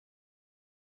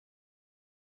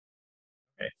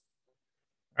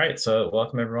All right, so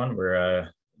welcome everyone.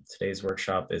 Today's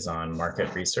workshop is on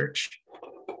market research.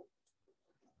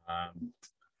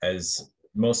 As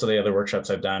most of the other workshops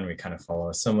I've done, we kind of follow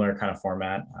a similar kind of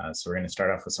format. So we're going to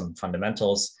start off with some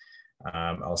fundamentals.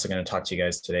 Also going to talk to you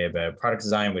guys today about product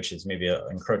design, which is maybe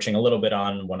encroaching a little bit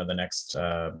on one of the next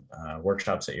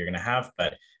workshops that you're going to have,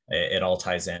 but it all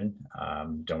ties in.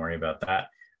 Don't worry about that.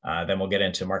 Then we'll get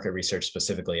into market research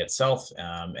specifically itself,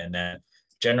 and then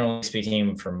generally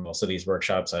speaking, for most of these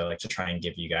workshops, I like to try and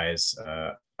give you guys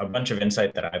a bunch of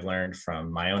insight that I've learned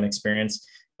from my own experience,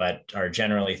 but are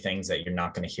generally things that you're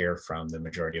not going to hear from the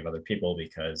majority of other people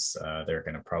because they're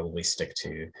going to probably stick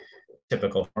to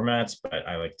typical formats, but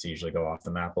I like to usually go off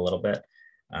the map a little bit.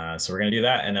 So we're going to do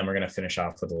that, and then we're going to finish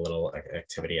off with a little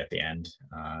activity at the end,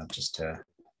 just to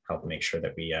help make sure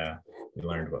that we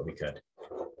learned what we could.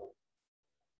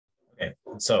 Okay,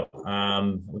 so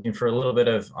looking for a little bit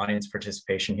of audience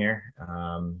participation here,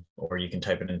 or you can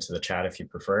type it into the chat if you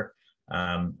prefer.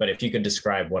 But if you could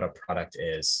describe what a product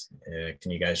is,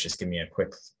 can you guys just give me a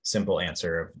quick, simple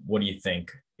answer of what do you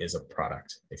think is a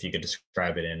product? If you could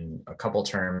describe it in a couple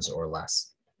terms or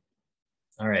less.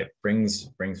 All right, brings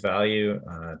value,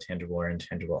 tangible or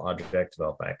intangible object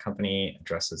developed by a company,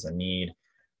 addresses a need,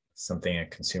 something a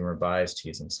consumer buys to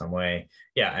use in some way.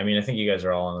 Yeah, I mean, I think you guys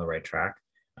are all on the right track.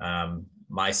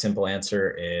 My simple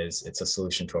answer is it's a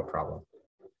solution to a problem,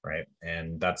 right?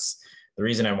 And that's the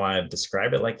reason I want to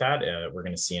describe it like that. We're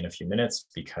going to see in a few minutes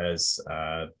because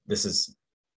this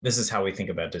is how we think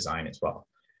about design as well.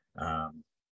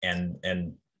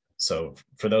 And so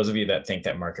for those of you that think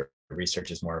that market research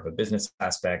is more of a business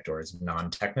aspect or is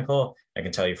non-technical, I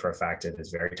can tell you for a fact it is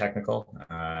very technical,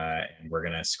 and we're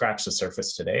going to scratch the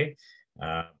surface today.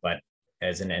 But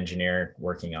as an engineer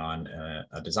working on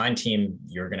a design team,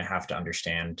 you're going to have to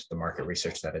understand the market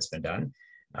research that has been done.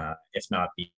 If not,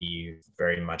 be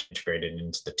very much integrated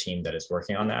into the team that is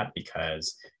working on that,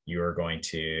 because you are going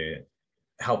to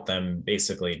help them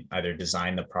basically either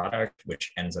design the product,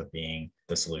 which ends up being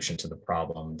the solution to the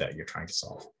problem that you're trying to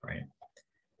solve, right?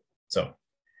 So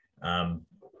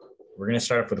we're going to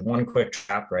start off with one quick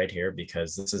trap right here,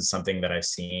 because this is something that I've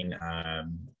seen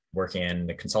working in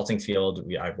the consulting field.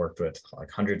 I've worked with like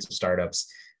hundreds of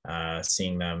startups,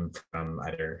 seeing them from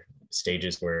either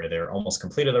stages where they're almost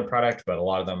completed their product, but a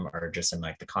lot of them are just in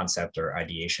like the concept or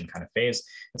ideation kind of phase.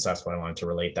 And so that's why I wanted to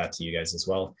relate that to you guys as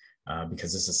well,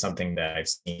 because this is something that I've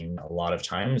seen a lot of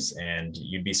times, and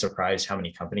you'd be surprised how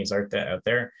many companies are out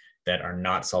there that are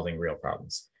not solving real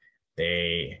problems.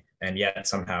 And yet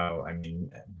somehow, I mean,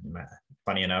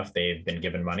 funny enough, they've been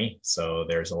given money. So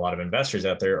there's a lot of investors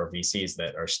out there or VCs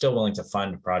that are still willing to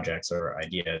fund projects or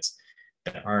ideas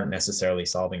that aren't necessarily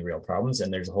solving real problems.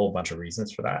 And there's a whole bunch of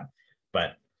reasons for that.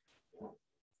 But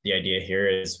the idea here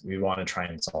is we want to try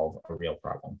and solve a real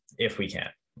problem if we can,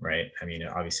 right? I mean,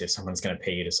 obviously, if someone's going to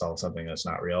pay you to solve something that's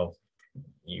not real,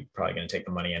 you're probably going to take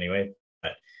the money anyway.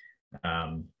 But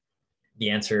the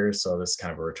answer, so this is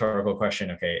kind of a rhetorical question.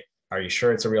 Okay, are you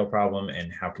sure it's a real problem,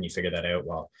 and how can you figure that out?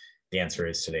 Well, the answer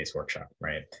is today's workshop,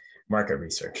 right? Market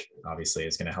research obviously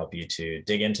is going to help you to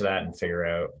dig into that and figure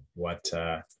out what's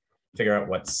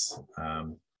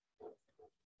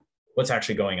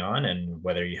actually going on and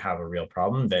whether you have a real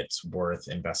problem that's worth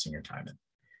investing your time in.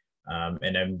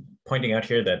 And I'm pointing out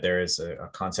here that there is a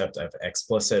concept of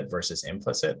explicit versus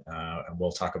implicit, and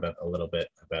we'll talk about a little bit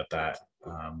about that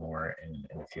more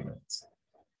in a few minutes.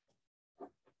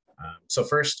 So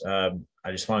first,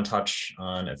 I just want to touch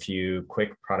on a few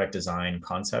quick product design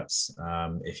concepts.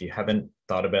 If you haven't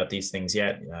thought about these things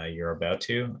yet, you're about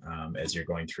to, as you're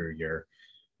going through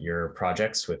your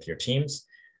projects with your teams.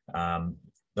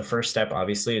 The first step,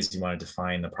 obviously, is you want to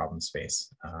define the problem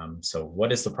space. So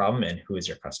what is the problem and who is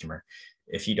your customer?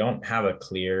 If you don't have a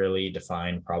clearly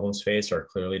defined problem space or a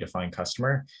clearly defined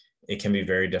customer, it can be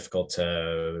very difficult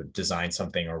to design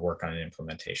something or work on an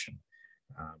implementation.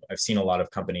 I've seen a lot of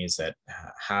companies that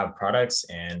have products,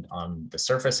 and on the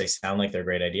surface, they sound like they're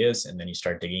great ideas. And then you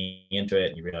start digging into it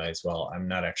and you realize, well, I'm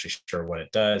not actually sure what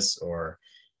it does or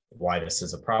why this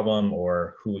is a problem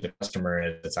or who the customer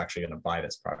is that's actually going to buy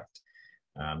this product.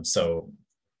 So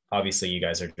obviously you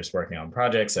guys are just working on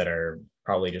projects that are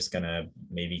probably just going to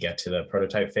maybe get to the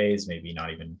prototype phase, maybe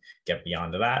not even get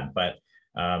beyond that. But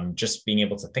just being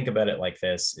able to think about it like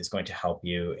this is going to help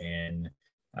you in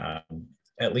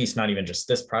at least not even just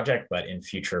this project, but in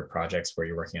future projects where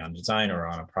you're working on design or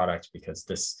on a product, because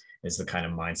this is the kind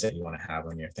of mindset you want to have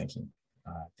when you're thinking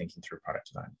through product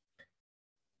design.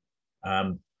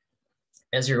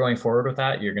 As you're going forward with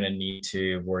that, you're going to need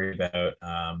to worry about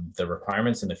the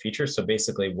requirements in the future. So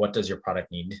basically, what does your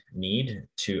product need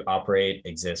to operate,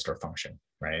 exist, or function,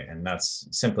 right? And that's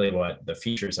simply what the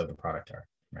features of the product are,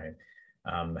 right?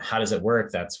 How does it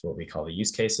work? That's what we call the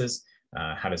use cases.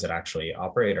 How does it actually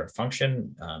operate or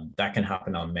function? That can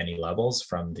happen on many levels,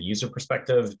 from the user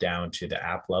perspective down to the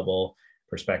app level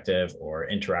perspective, or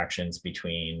interactions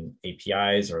between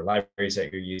APIs or libraries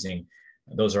that you're using.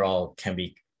 Those are all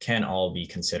can all be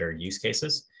considered use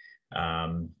cases.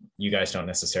 You guys don't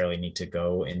necessarily need to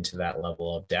go into that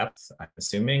level of depth, I'm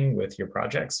assuming, with your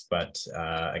projects. But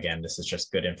again, this is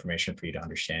just good information for you to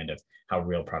understand of how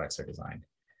real products are designed.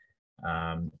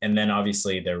 And then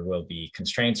obviously there will be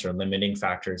constraints or limiting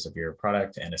factors of your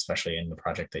product, and especially in the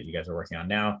project that you guys are working on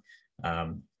now.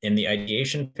 In the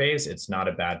ideation phase, it's not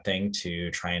a bad thing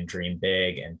to try and dream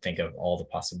big and think of all the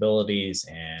possibilities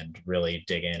and really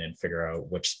dig in and figure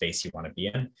out which space you want to be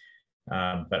in.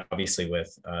 But obviously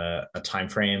with a time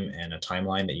frame and a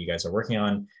timeline that you guys are working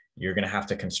on, you're going to have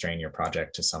to constrain your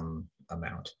project to some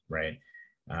amount, right?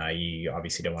 You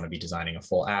obviously don't want to be designing a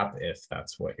full app if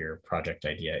that's what your project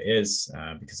idea is,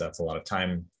 because that's a lot of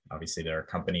time. Obviously, there are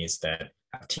companies that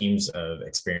have teams of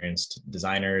experienced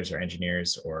designers or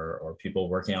engineers or people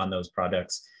working on those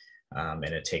products, and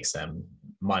it takes them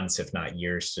months, if not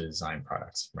years, to design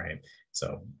products, right?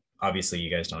 So obviously, you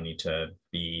guys don't need to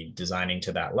be designing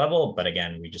to that level, but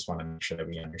again, we just want to make sure that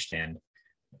we understand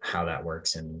how that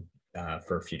works and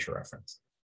for future reference.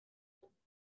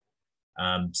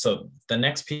 So the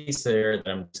next piece there that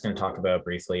I'm just going to talk about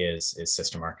briefly is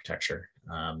system architecture.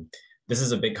 This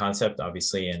is a big concept,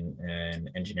 obviously, in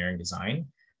engineering design.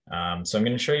 So I'm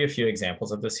going to show you a few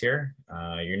examples of this here.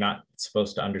 You're not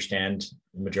supposed to understand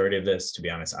the majority of this. To be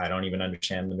honest, I don't even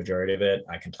understand the majority of it.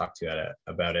 I can talk to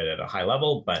you about it at a high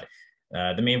level, but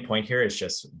the main point here is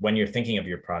just when you're thinking of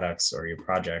your products or your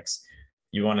projects,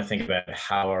 you want to think about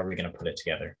how are we going to put it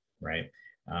together, right?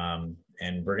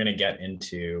 And we're going to get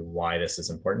into why this is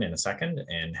important in a second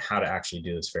and how to actually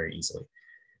do this very easily.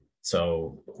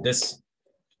 So this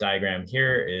diagram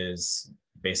here is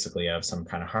basically of some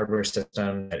kind of hardware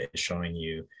system that is showing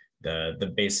you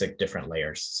the basic different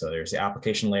layers. So there's the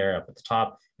application layer up at the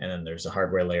top, and then there's a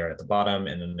hardware layer at the bottom,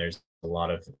 and then there's a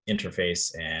lot of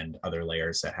interface and other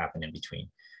layers that happen in between.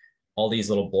 All these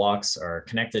little blocks are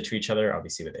connected to each other,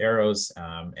 obviously with arrows,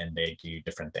 and they do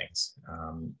different things.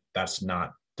 That's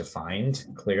not defined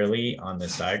clearly on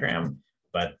this diagram,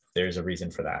 but there's a reason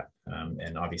for that.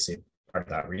 And obviously part of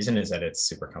that reason is that it's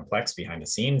super complex behind the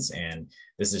scenes, and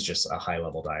this is just a high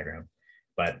level diagram.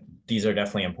 But these are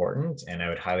definitely important, and I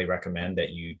would highly recommend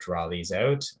that you draw these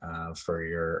out for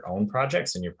your own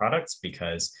projects and your products,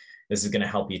 because this is going to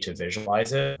help you to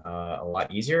visualize it a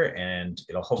lot easier, and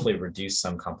it'll hopefully reduce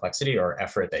some complexity or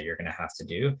effort that you're going to have to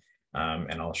do.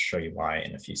 And I'll show you why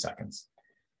in a few seconds.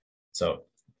 So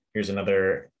here's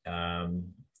another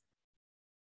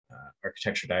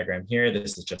architecture diagram here.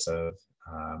 This is just of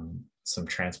some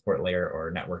transport layer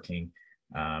or networking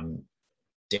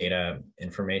data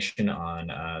information on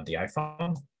the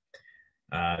iPhone.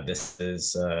 This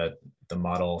is the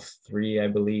Model 3, I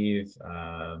believe,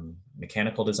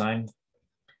 mechanical design.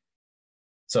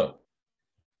 So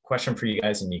question for you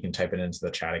guys, and you can type it into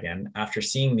the chat again. After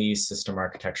seeing these system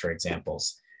architecture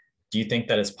examples, do you think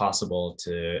that it's possible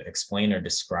to explain or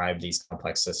describe these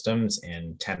complex systems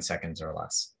in 10 seconds or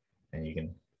less? And you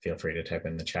can feel free to type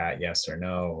in the chat yes or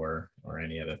no, or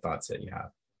any other thoughts that you have.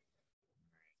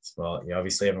 Well, you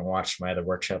obviously haven't watched my other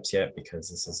workshops yet, because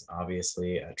this is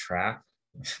obviously a trap.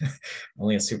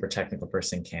 Only a super technical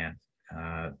person can.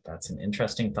 That's an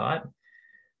interesting thought.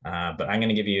 But I'm going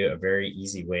to give you a very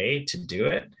easy way to do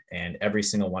it. And every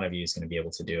single one of you is going to be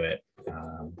able to do it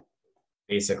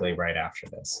basically right after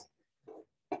this.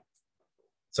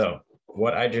 So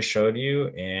what I just showed you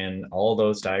in all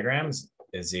those diagrams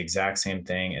is the exact same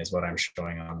thing as what I'm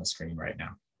showing on the screen right now.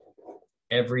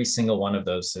 Every single one of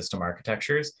those system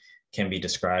architectures can be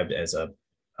described as a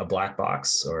black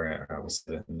box, or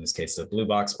in this case, a blue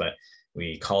box, but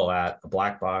we call that a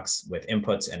black box with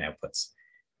inputs and outputs.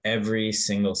 Every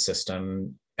single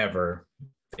system ever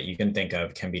that you can think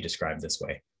of can be described this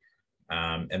way.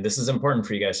 And this is important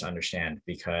for you guys to understand,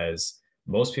 because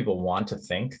most people want to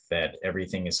think that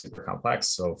everything is super complex.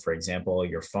 So for example,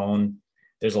 your phone,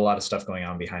 there's a lot of stuff going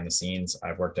on behind the scenes.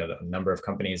 I've worked at a number of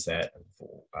companies that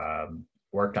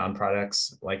worked on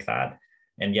products like that.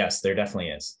 And yes, there definitely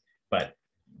is. But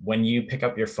when you pick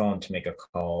up your phone to make a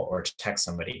call or to text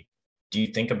somebody, do you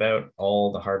think about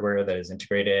all the hardware that is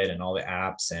integrated and all the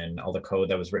apps and all the code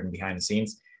that was written behind the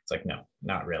scenes? It's like, no,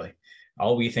 not really.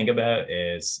 All we think about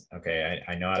is, okay,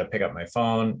 I know how to pick up my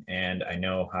phone and I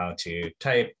know how to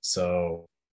type. So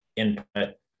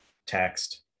input,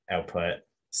 text, output,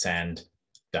 send,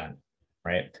 done,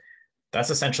 right? That's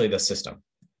essentially the system.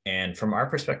 And from our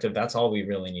perspective, that's all we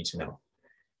really need to know.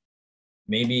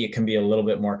 Maybe it can be a little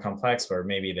bit more complex, where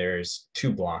maybe there's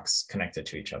two blocks connected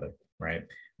to each other, right?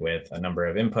 With a number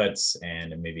of inputs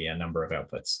and maybe a number of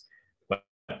outputs. But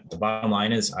the bottom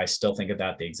line is, I still think of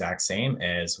that the exact same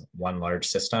as one large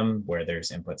system where there's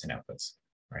inputs and outputs,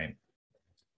 right?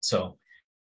 So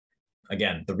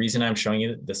again, the reason I'm showing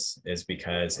you this is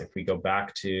because if we go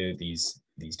back to these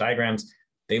diagrams,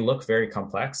 they look very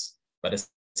complex, but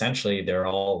essentially they're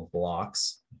all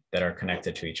blocks that are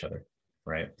connected to each other,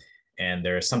 right? And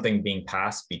there's something being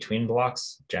passed between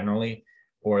blocks generally,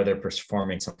 or they're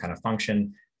performing some kind of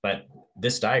function. But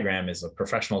this diagram is a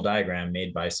professional diagram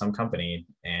made by some company,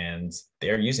 and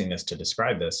they're using this to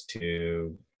describe this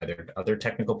to either other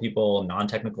technical people,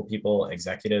 non-technical people,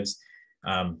 executives.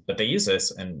 But they use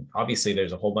this, and obviously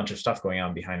there's a whole bunch of stuff going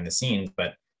on behind the scenes,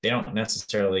 but they don't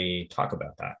necessarily talk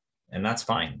about that. And that's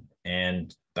fine.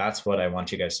 And that's what I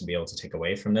want you guys to be able to take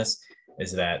away from this,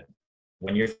 is that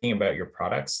when you're thinking about your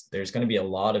products, there's going to be a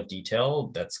lot of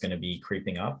detail that's going to be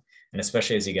creeping up. And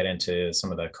especially as you get into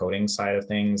some of the coding side of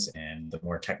things and the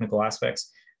more technical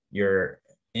aspects, your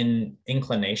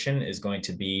inclination is going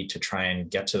to be to try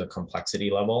and get to the complexity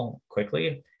level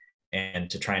quickly and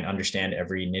to try and understand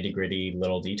every nitty-gritty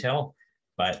little detail.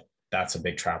 But that's a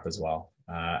big trap as well,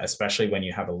 especially when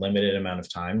you have a limited amount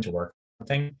of time to work on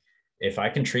something. If I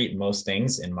can treat most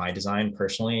things in my design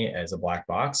personally as a black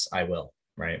box, I will,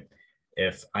 right?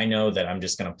 If I know that I'm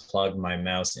just going to plug my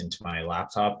mouse into my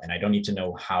laptop and I don't need to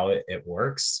know how it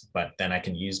works, but then I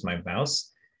can use my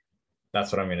mouse,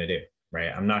 that's what I'm going to do,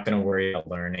 right? I'm not going to worry about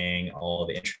learning all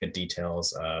the intricate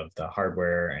details of the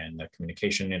hardware and the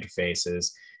communication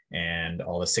interfaces and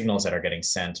all the signals that are getting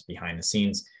sent behind the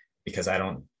scenes, because I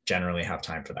don't generally have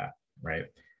time for that, right?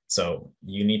 So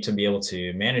you need to be able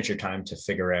to manage your time to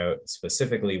figure out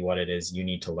specifically what it is you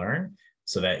need to learn,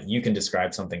 so that you can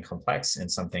describe something complex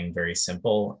and something very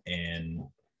simple in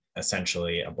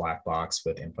essentially a black box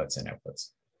with inputs and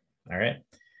outputs. All right.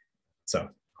 So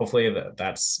hopefully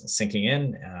that's sinking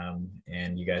in,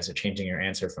 and you guys are changing your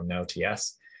answer from no to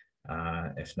yes.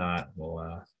 If not,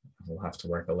 we'll have to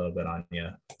work a little bit on you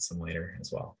some later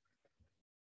as well.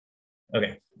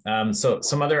 Okay, so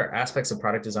some other aspects of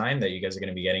product design that you guys are going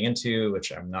to be getting into,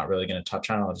 which I'm not really going to touch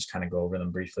on, I'll just kind of go over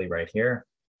them briefly right here.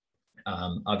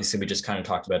 Obviously, we just kind of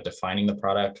talked about defining the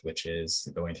product, which is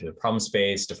going through the problem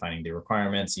space, defining the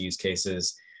requirements, use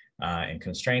cases, and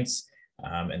constraints.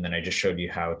 And then I just showed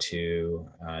you how to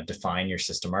define your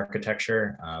system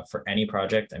architecture for any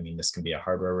project. I mean, this can be a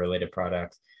hardware related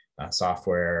product,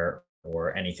 software,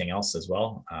 or anything else as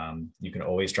well. You can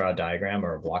always draw a diagram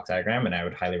or a block diagram, and I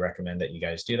would highly recommend that you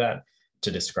guys do that to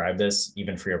describe this,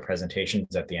 even for your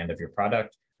presentations at the end of your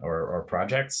product or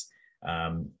projects.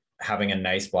 Having a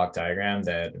nice block diagram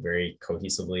that very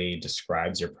cohesively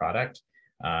describes your product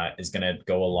is going to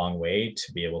go a long way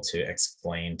to be able to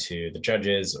explain to the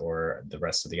judges or the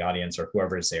rest of the audience or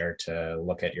whoever is there to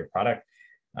look at your product.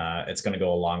 It's going to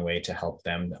go a long way to help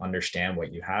them understand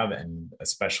what you have. And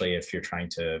especially if you're trying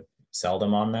to sell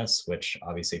them on this, which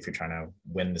obviously if you're trying to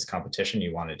win this competition,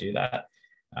 you want to do that.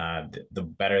 The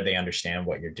better they understand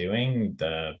what you're doing,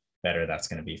 the better that's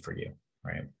going to be for you,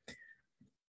 right?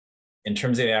 In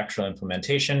terms of the actual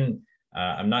implementation,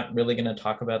 I'm not really going to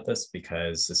talk about this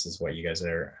because this is what you guys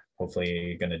are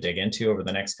hopefully going to dig into over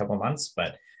the next couple of months.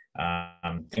 But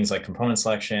things like component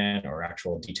selection or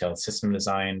actual detailed system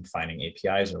design, finding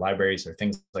APIs or libraries or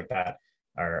things like that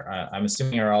are, I'm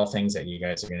assuming, are all things that you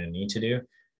guys are going to need to do.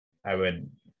 I would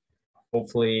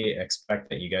hopefully expect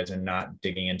that you guys are not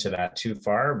digging into that too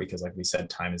far because, like we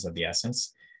said, time is of the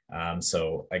essence.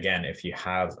 So again, if you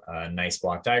have a nice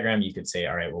block diagram, you could say,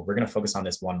 all right, well, we're going to focus on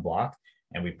this one block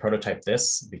and we prototype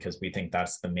this because we think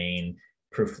that's the main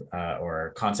proof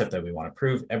or concept that we want to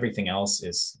prove. Everything else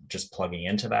is just plugging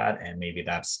into that. And maybe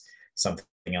that's something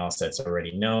else that's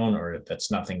already known, or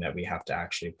that's nothing that we have to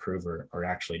actually prove or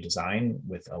actually design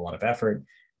with a lot of effort.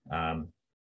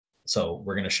 So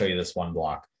we're going to show you this one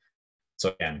block.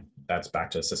 So again, that's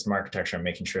back to system architecture,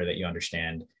 making sure that you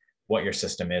understand what your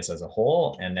system is as a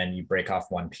whole, and then you break off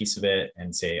one piece of it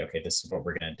and say, okay, this is what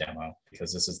we're going to demo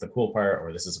because this is the cool part,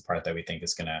 or this is a part that we think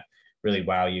is going to really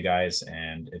wow you guys,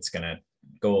 and it's going to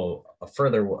go a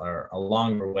further or a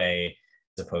longer way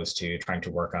as opposed to trying to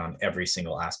work on every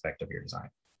single aspect of your design,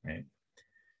 right?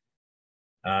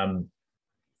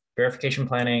 Verification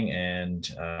planning and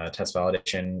test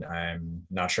validation. I'm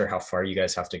not sure how far you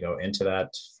guys have to go into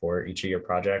that for each of your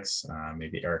projects.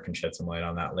 Maybe Eric can shed some light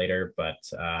on that later, but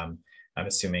I'm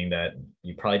assuming that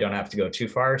you probably don't have to go too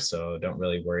far, so don't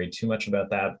really worry too much about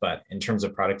that. But in terms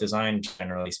of product design,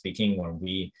 generally speaking, when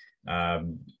we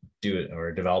do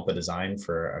or develop a design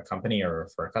for a company or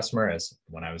for a customer. As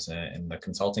when I was in the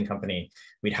consulting company,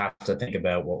 we'd have to think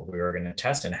about what we were going to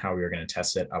test and how we were going to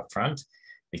test it up front.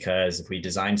 Because if we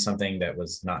designed something that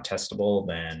was not testable,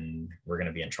 then we're going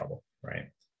to be in trouble, right?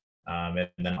 And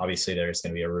then obviously there's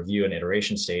going to be a review and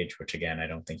iteration stage, which again, I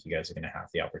don't think you guys are going to have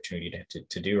the opportunity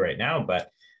to do right now,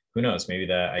 but who knows, maybe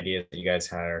the ideas that you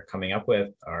guys are coming up with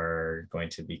are going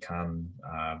to become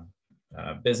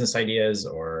business ideas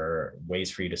or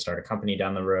ways for you to start a company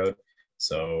down the road.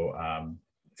 So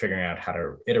figuring out how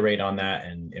to iterate on that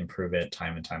and improve it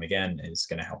time and time again is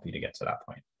going to help you to get to that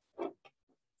point.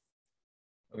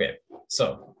 Okay,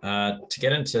 so to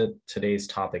get into today's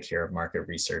topic here of market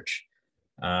research,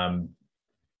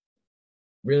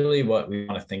 really what we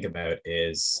want to think about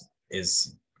is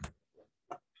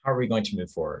how are we going to move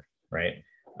forward, right?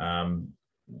 How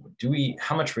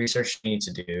much research do we need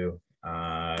to do?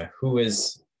 Who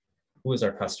is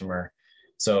our customer?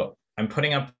 So I'm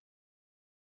putting up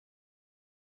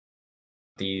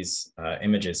these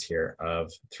images here of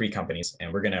 3 companies,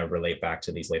 and we're going to relate back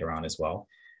to these later on as well.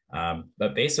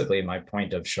 But basically, my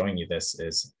point of showing you this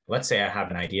is, let's say I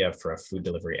have an idea for a food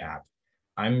delivery app.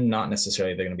 I'm not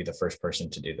necessarily going to be the first person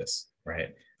to do this,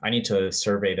 right? I need to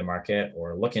survey the market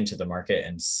or look into the market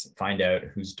and find out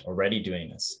who's already doing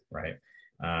this, right?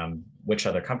 Which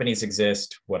other companies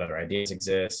exist, what other ideas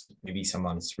exist. Maybe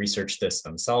someone's researched this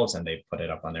themselves and they put it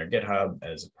up on their GitHub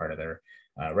as part of their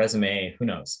resume. Who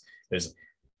knows? There's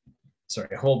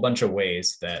a whole bunch of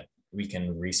ways that we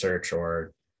can research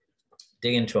or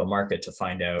dig into a market to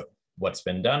find out what's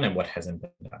been done and what hasn't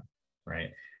been done,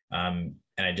 right?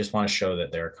 And I just want to show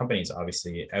that there are companies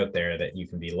obviously out there that you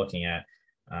can be looking at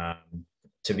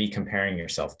to be comparing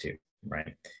yourself to,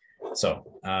 right? So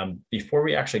before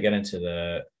we actually get into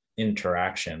the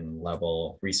interaction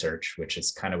level research, which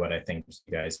is kind of what I think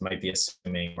you guys might be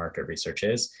assuming market research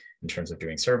is in terms of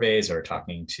doing surveys or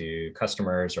talking to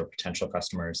customers or potential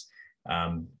customers,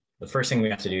 the first thing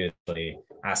we have to do is really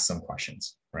ask some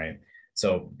questions, right?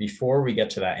 So before we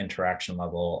get to that interaction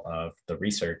level of the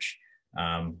research,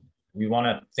 we want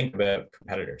to think about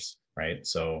competitors, right?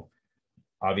 So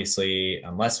obviously,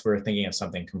 unless we're thinking of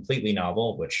something completely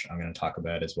novel, which I'm going to talk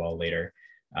about as well later,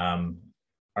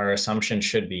 our assumption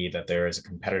should be that there is a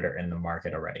competitor in the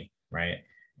market already, right?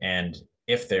 And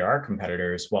if there are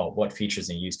competitors, well, what features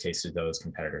and use cases do those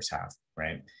competitors have,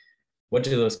 right? What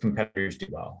do those competitors do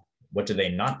well? What do they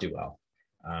not do well?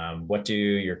 What do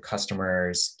your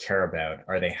customers care about?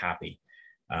 Are they happy?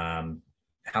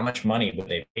 How much money would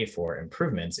they pay for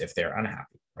improvements if they're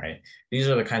unhappy, right? These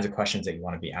are the kinds of questions that you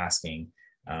want to be asking.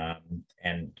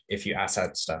 And if you ask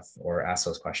that stuff or ask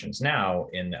those questions now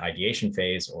in the ideation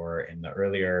phase or in the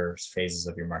earlier phases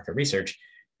of your market research,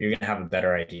 you're going to have a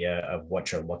better idea of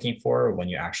what you're looking for when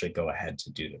you actually go ahead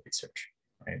to do the research,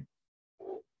 right?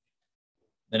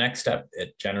 The next step,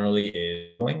 it generally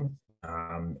is Googling.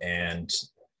 And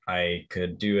I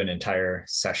could do an entire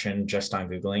session just on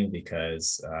Googling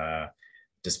because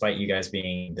despite you guys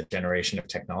being the generation of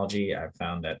technology, I've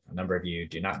found that a number of you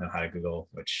do not know how to Google,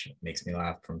 which makes me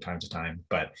laugh from time to time.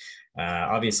 But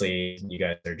obviously, you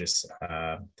guys are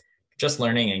just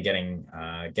learning and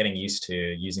getting used to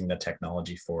using the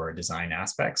technology for design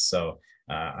aspects. So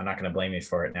I'm not going to blame you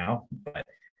for it now. But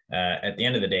at the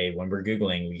end of the day, when we're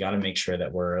Googling, we got to make sure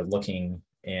that we're looking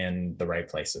in the right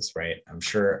places, right? I'm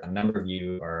sure a number of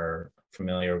you are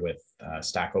familiar with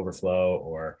Stack Overflow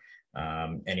or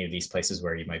any of these places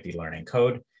where you might be learning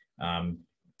code.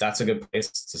 That's a good place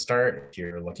to start if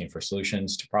you're looking for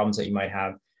solutions to problems that you might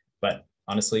have. But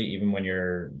honestly, even when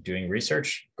you're doing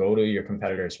research, go to your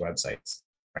competitors' websites.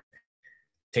 Right?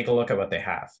 Take a look at what they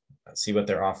have, see what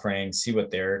they're offering, see what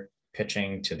they're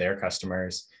pitching to their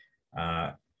customers,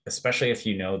 especially if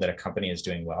you know that a company is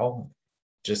doing well.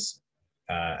 Just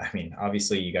I mean,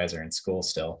 obviously you guys are in school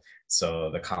still.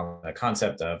 So the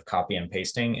concept of copy and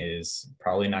pasting is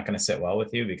probably not going to sit well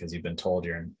with you because you've been told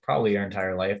probably your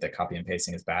entire life that copy and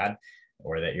pasting is bad,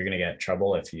 or that you're going to get in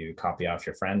trouble if you copy off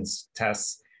your friends'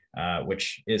 tests,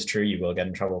 which is true. You will get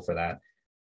in trouble for that.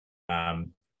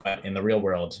 But in the real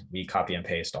world, we copy and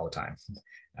paste all the time.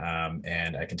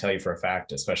 And I can tell you for a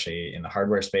fact, especially in the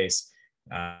hardware space,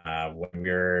 when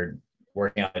we're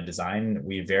working on a design,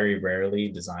 we very rarely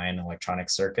design electronic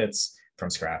circuits from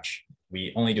scratch.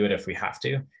 We only do it if we have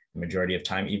to. The majority of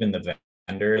time, even the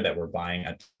vendor that we're buying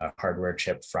a hardware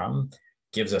chip from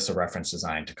gives us a reference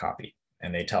design to copy.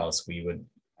 And they tell us we would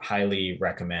highly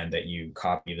recommend that you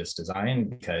copy this design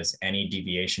because any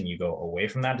deviation you go away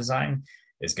from that design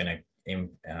is going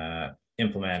to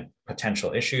implement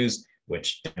potential issues,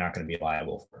 which they're not going to be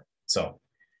liable for. So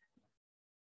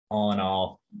all in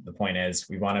all, the point is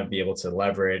we want to be able to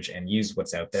leverage and use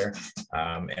what's out there.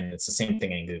 And it's the same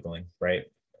thing in Googling, right?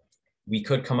 We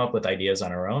could come up with ideas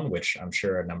on our own, which I'm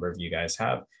sure a number of you guys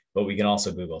have, but we can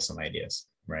also Google some ideas,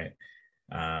 right?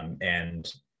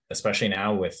 And especially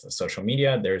now with social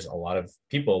media, there's a lot of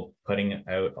people putting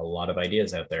out a lot of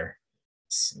ideas out there.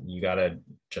 You got to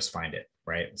just find it,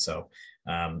 right? So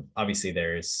obviously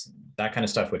there's that kind of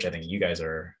stuff, which I think you guys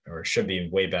are or should be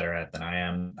way better at than I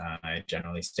am. I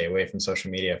generally stay away from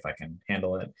social media if I can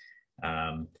handle it.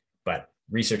 But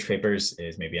research papers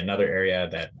is maybe another area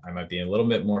that I might be a little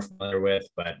bit more familiar with,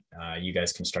 but you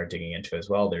guys can start digging into as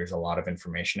well. There's a lot of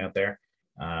information out there.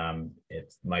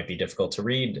 It might be difficult to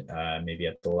read, maybe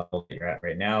at the level that you're at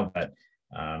right now, but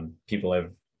people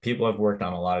have worked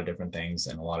on a lot of different things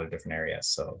in a lot of different areas.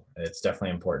 So it's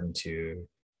definitely important to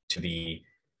be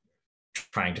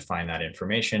trying to find that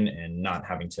information and not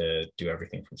having to do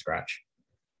everything from scratch.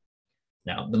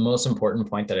 Now, the most important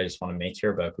point that I just want to make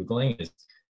here about Googling is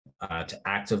to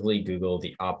actively Google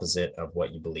the opposite of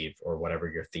what you believe or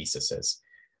whatever your thesis is.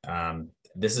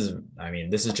 This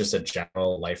is just a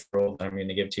general life rule that I'm going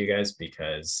to give to you guys,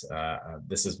 because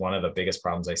this is one of the biggest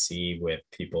problems I see with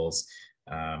people's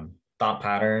thought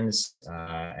patterns.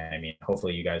 And I mean,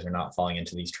 hopefully you guys are not falling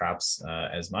into these traps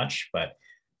as much, but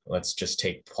let's just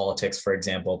take politics, for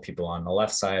example. People on the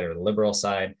left side or the liberal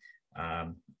side,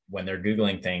 when they're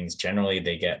Googling things, generally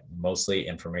they get mostly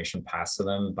information passed to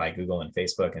them by Google and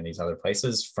Facebook and these other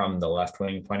places from the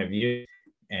left-wing point of view.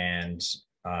 And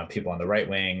people on the right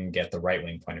wing get the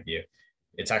right-wing point of view.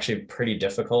 It's actually pretty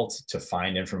difficult to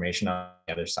find information on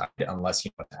the other side unless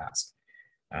you know what to ask.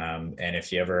 And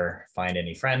if you ever find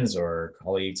any friends or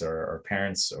colleagues or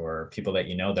parents or people that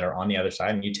you know that are on the other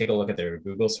side, and you take a look at their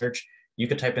Google search, you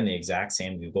could type in the exact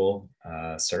same Google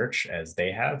search as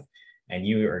they have, and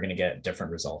you are going to get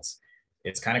different results.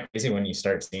 It's kind of crazy when you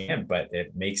start seeing it, but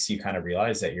it makes you kind of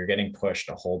realize that you're getting pushed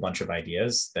a whole bunch of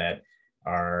ideas that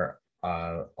are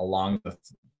along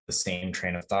the same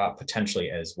train of thought, potentially,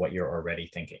 as what you're already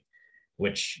thinking,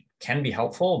 which can be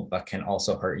helpful, but can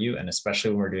also hurt you. And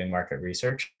especially when we're doing market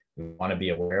research, we want to be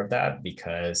aware of that,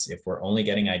 because if we're only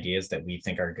getting ideas that we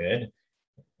think are good,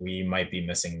 we might be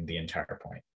missing the entire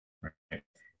point, right?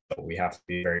 But we have to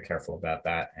be very careful about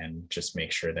that and just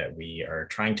make sure that we are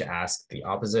trying to ask the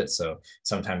opposite. So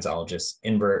sometimes I'll just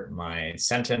invert my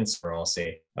sentence, or I'll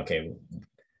say, okay,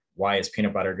 why is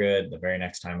peanut butter good? The very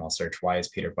next time I'll search, why is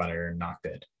peanut butter not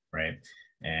good, right?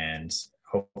 And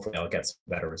hopefully I'll get some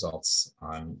better results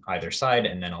on either side,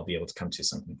 and then I'll be able to come to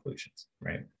some conclusions,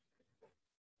 right?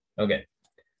 Okay,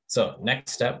 so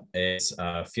next step is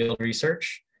field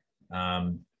research.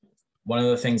 One of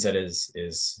the things that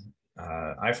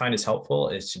I find is helpful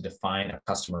is to define a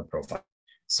customer profile.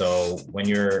 So when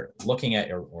you're looking at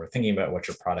or thinking about what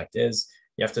your product is,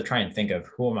 you have to try and think of,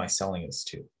 who am I selling this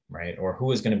to, right? Or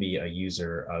who is going to be a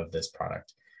user of this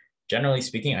product? Generally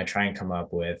speaking, I try and come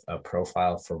up with a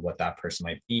profile for what that person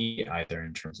might be, either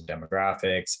in terms of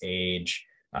demographics, age,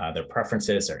 their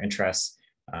preferences, their interests.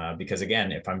 Because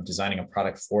again, if I'm designing a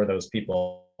product for those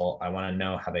people, I want to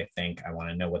know how they think, I want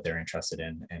to know what they're interested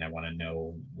in, and I want to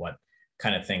know what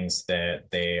kind of things that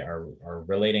they are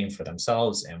relating for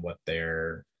themselves and what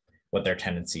their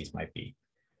tendencies might be.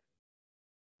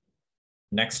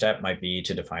 Next step might be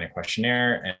to define a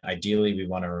questionnaire, and ideally we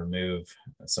want to remove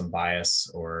some bias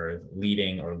or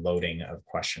leading or loading of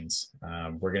questions.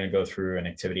 We're going to go through an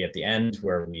activity at the end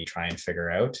where we try and figure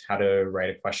out how to write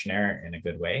a questionnaire in a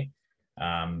good way.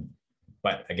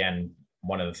 But again,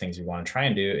 one of the things we want to try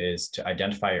and do is to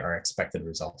identify our expected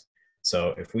result.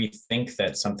 So if we think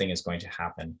that something is going to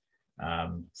happen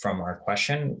from our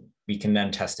question, we can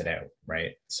then test it out,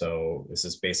 right? So this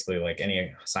is basically like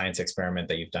any science experiment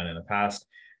that you've done in the past.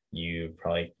 You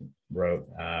probably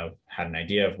had an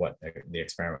idea of what the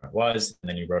experiment was, and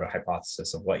then you wrote a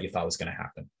hypothesis of what you thought was going to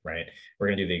happen, right? We're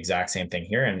going to do the exact same thing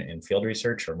here in field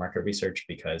research or market research,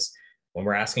 because when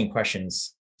we're asking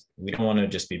questions, we don't want to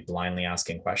just be blindly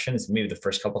asking questions. Maybe the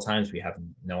first couple of times we have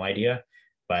no idea,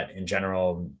 but in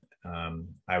general,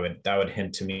 that would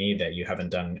hint to me that you haven't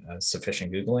done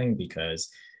sufficient Googling, because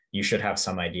you should have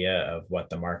some idea of what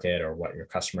the market or what your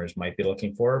customers might be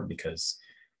looking for, because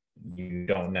you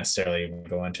don't necessarily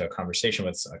go into a conversation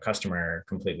with a customer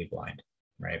completely blind,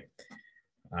 right?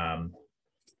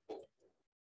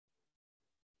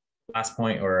 Next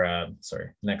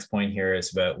point here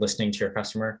is about listening to your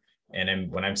customer. And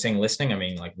when I'm saying listening, I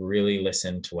mean like really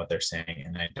listen to what they're saying.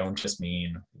 And I don't just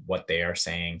mean what they are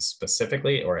saying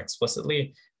specifically or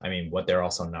explicitly. I mean what they're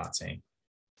also not saying,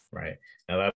 right?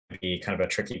 Now that would be kind of a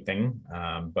tricky thing,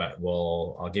 but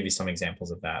I'll give you some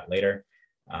examples of that later.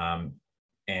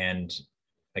 And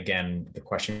again, the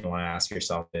question you want to ask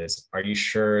yourself is, are you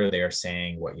sure they are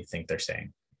saying what you think they're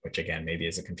saying? Which again, maybe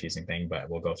is a confusing thing, but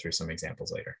we'll go through some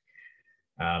examples later.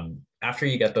 After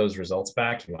you get those results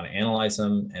back, you want to analyze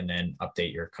them and then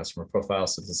update your customer profile.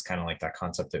 So this is kind of like that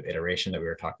concept of iteration that we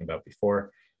were talking about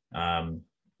before.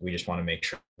 We just want to make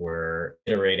sure we're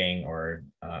iterating or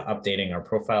updating our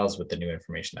profiles with the new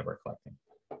information that we're collecting.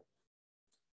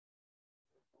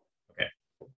 Okay,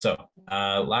 so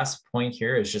last point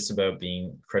here is just about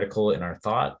being critical in our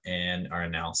thought and our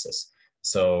analysis.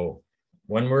 So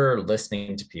when we're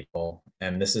listening to people,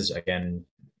 and this is, again,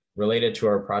 related to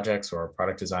our projects or our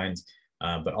product designs,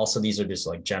 but also these are just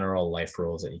like general life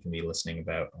rules that you can be listening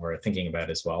about or thinking about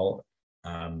as well.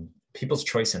 People's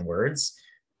choice in words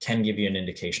can give you an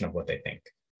indication of what they think,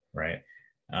 right?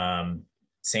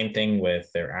 Same thing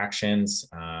with their actions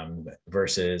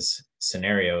versus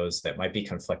scenarios that might be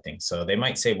conflicting. So they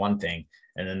might say one thing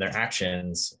and then their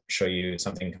actions show you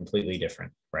something completely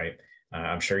different, right?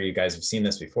 I'm sure you guys have seen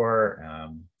this before.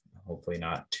 Hopefully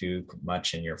not too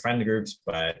much in your friend groups,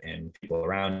 but in people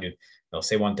around you, they'll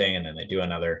say one thing and then they do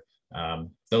another.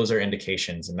 Those are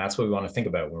indications. And that's what we want to think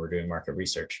about when we're doing market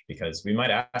research, because we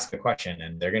might ask a question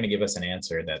and they're going to give us an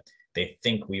answer that they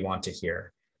think we want to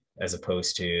hear, as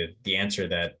opposed to the answer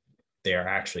that they are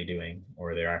actually doing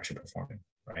or they're actually performing,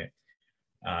 right?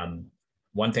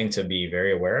 One thing to be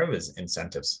very aware of is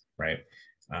incentives, right?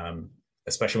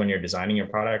 Especially when you're designing your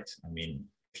product. I mean,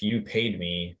 if you paid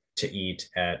me to eat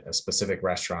at a specific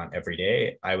restaurant every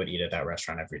day, I would eat at that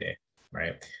restaurant every day,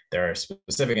 right? There are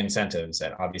specific incentives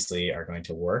that obviously are going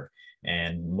to work,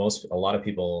 and a lot of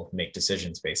people make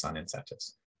decisions based on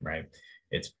incentives, right?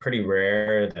 It's pretty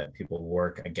rare that people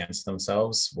work against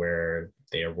themselves where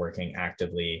they are working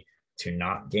actively to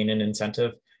not gain an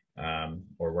incentive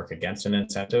or work against an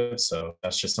incentive. So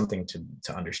that's just something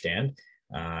to understand.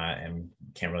 And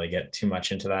can't really get too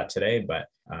much into that today, but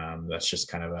that's just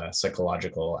kind of a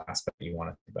psychological aspect you want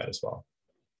to think about as well.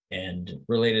 And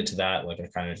related to that, like I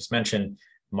kind of just mentioned,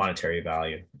 monetary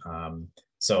value.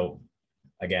 So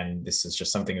again, this is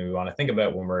just something we want to think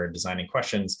about when we're designing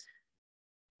questions.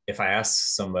 If I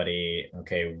ask somebody,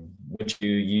 okay, would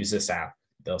you use this app?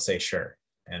 They'll say, sure.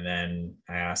 And then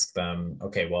I ask them,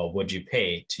 okay, well, would you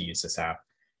pay to use this app?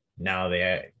 Now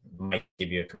they might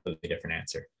give you a completely different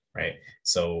answer, right?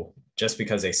 So just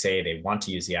because they say they want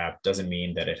to use the app doesn't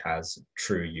mean that it has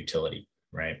true utility,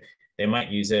 right? They might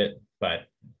use it, but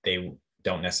they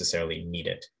don't necessarily need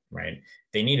it, right?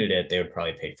 If they needed it, they would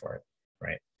probably pay for it,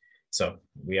 right? So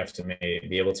we have to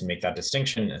be able to make that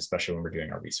distinction, especially when we're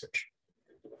doing our research.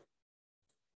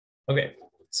 Okay,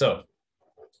 so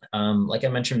like I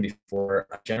mentioned before,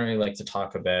 I generally like to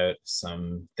talk about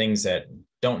some things that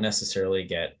don't necessarily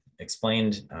get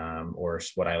explained, or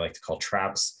what I like to call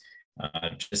traps,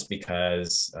 just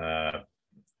because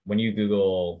when you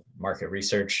Google market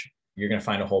research, you're going to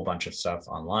find a whole bunch of stuff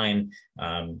online.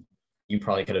 You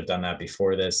probably could have done that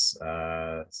before this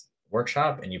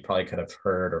workshop, and you probably could have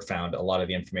heard or found a lot of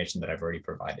the information that I've already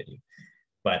provided you.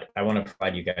 But I want to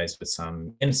provide you guys with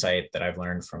some insight that I've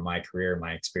learned from my career,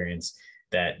 my experience,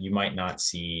 that you might not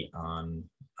see on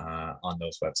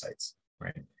those websites,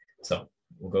 right? So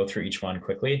we'll go through each one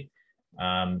quickly.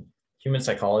 Human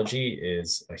psychology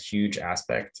is a huge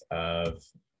aspect of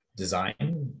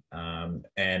design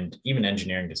and even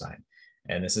engineering design.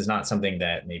 And this is not something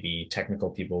that maybe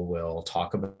technical people will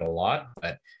talk about a lot,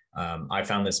 but I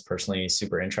found this personally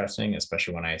super interesting,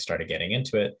 especially when I started getting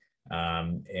into it.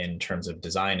 In terms of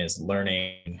design, is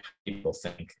learning how people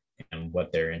think and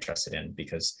what they're interested in,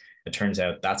 because it turns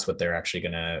out that's what they're actually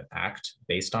going to act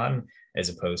based on, as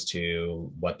opposed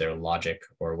to what their logic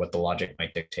or what the logic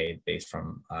might dictate based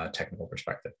from a technical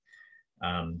perspective.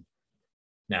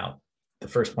 Now, the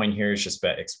first point here is just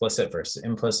about explicit versus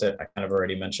implicit. I kind of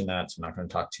already mentioned that, so I'm not going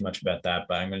to talk too much about that,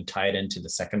 but I'm going to tie it into the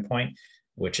second point,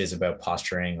 which is about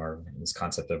posturing, or this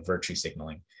concept of virtue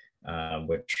signaling,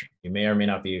 which you may or may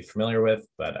not be familiar with,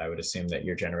 but I would assume that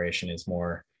your generation is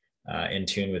more in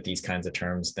tune with these kinds of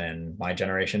terms than my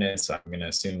generation is. So I'm going to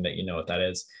assume that you know what that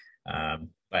is.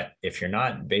 But if you're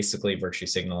not, basically virtue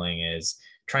signaling is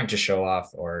trying to show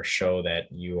off or show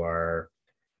that you are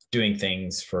doing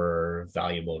things for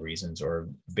valuable reasons, or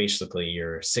basically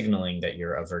you're signaling that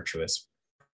you're a virtuous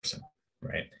person,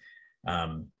 right?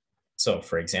 So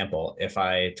for example, if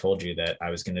I told you that I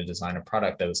was going to design a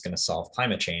product that was going to solve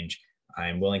climate change,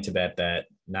 I'm willing to bet that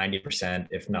 90%,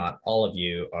 if not all of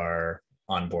you, are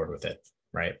on board with it,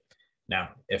 right? Now,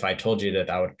 if I told you that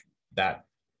that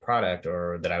product,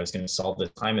 or that I was going to solve this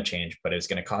climate change, but it was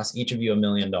going to cost each of you $1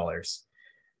 million,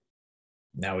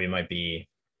 now we might be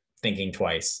thinking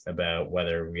twice about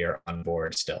whether we are on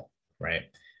board still, right?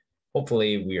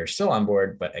 hopefully we are still on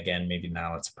board, but again, maybe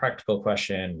now it's a practical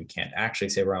question. We can't actually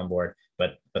say we're on board,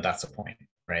 but that's the point,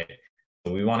 right?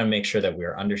 So we want to make sure that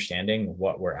we're understanding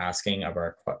what we're asking of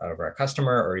our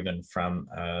customer, or even from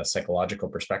a psychological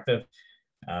perspective.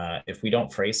 If we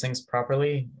don't phrase things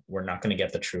properly, we're not going to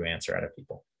get the true answer out of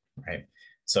people, right?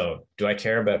 So do I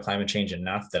care about climate change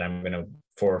enough that I'm going to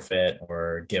forfeit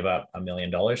or give up $1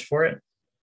 million for it?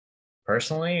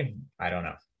 Personally, I don't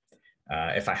know.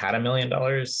 If I had $1 million,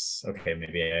 okay,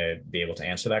 maybe I'd be able to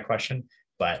answer that question.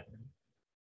 But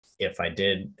if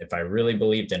I really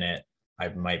believed in it, I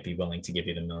might be willing to give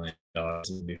you the $1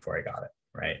 million before I got it,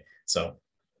 right? So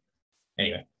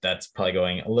anyway, that's probably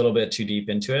going a little bit too deep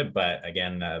into it. But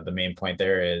again, the main point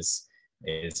there is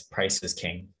price is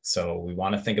king. So we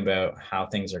want to think about how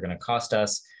things are going to cost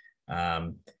us.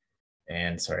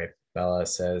 And sorry, Bella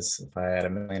says, if I had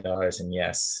 $1 million, and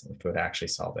yes, it would actually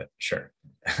solve it. Sure.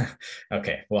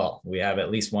 Okay, well, we have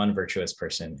at least one virtuous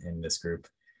person in this group.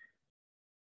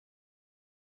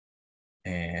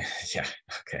 And yeah,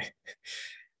 okay.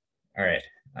 All right.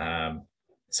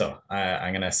 So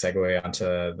I'm going to segue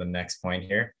onto the next point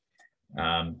here.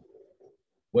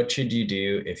 What should you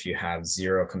do if you have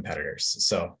 0 competitors?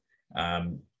 So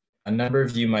a number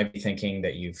of you might be thinking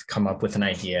that you've come up with an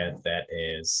idea that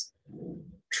is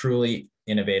truly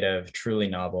innovative, truly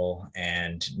novel,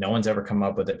 and no one's ever come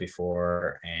up with it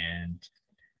before.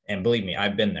 And believe me,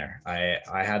 I've been there.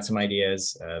 I had some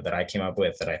ideas that I came up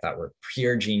with that I thought were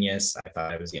pure genius. I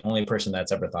thought I was the only person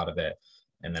that's ever thought of it.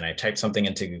 And then I typed something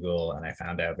into Google and I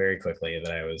found out very quickly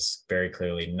that I was very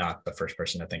clearly not the first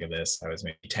person to think of this. I was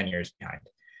maybe 10 years behind,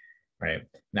 right?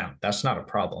 Now, that's not a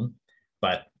problem.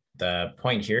 But the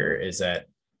point here is that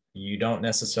you don't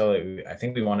necessarily, I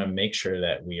think we want to make sure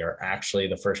that we are actually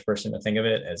the first person to think of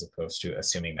it, as opposed to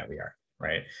assuming that we are,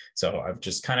 right? So I've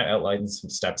just kind of outlined some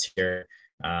steps here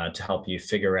to help you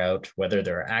figure out whether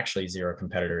there are actually 0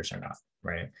 competitors or not,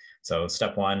 right? So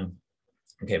step 1,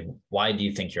 okay, why do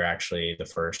you think you're actually the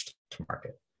first to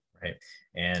market, right?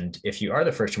 And if you are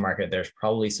the first to market, there's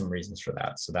probably some reasons for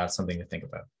that. So that's something to think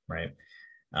about, right?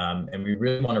 And we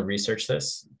really want to research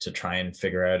this to try and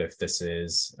figure out if this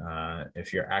is,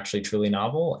 if you're actually truly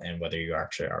novel and whether you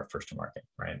actually are first to market,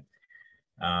 right?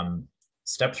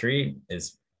 Step 3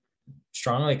 is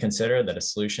strongly consider that a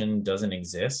solution doesn't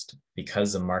exist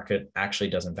because the market actually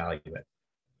doesn't value it,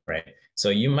 right? So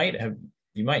you might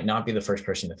not be the first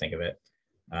person to think of it,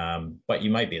 but you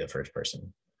might be the first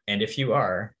person. And if you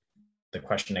are, the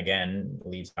question again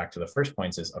leads back to the first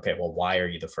points is, okay, well, why are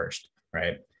you the first,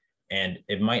 right? And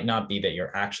it might not be that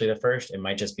you're actually the first. It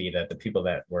might just be that the people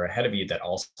that were ahead of you that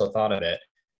also thought of it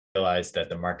realized that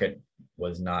the market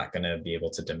was not going to be able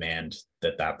to demand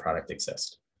that product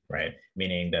exists, right?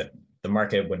 Meaning that the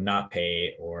market would not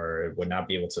pay or would not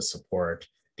be able to support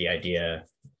the idea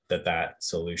that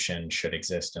solution should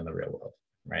exist in the real world,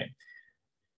 right?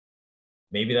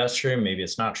 Maybe that's true, maybe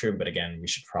it's not true, but again, we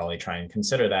should probably try and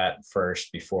consider that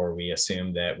first before we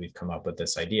assume that we've come up with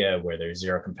this idea where there's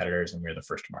 0 competitors and we're the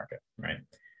first to market, right?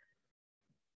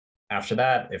 After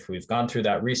that, if we've gone through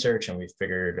that research and we've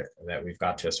figured that we've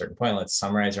got to a certain point, let's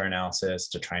summarize our analysis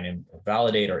to try and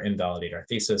validate or invalidate our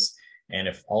thesis. And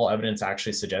if all evidence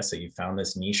actually suggests that you found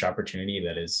this niche opportunity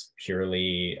that is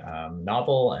purely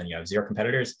novel and you have 0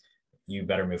 competitors, you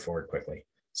better move forward quickly.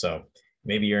 So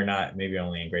maybe you're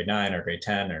only in grade 9 or grade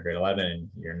 10 or grade 11, and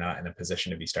you're not in a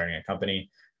position to be starting a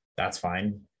company. That's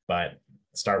fine, but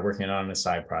start working on a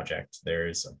side project.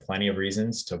 There's plenty of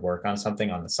reasons to work on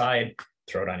something on the side.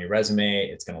 Throw it on your resume.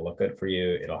 It's going to look good for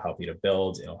you. It'll help you to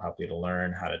build. It'll help you to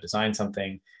learn how to design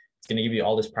something. It's going to give you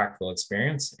all this practical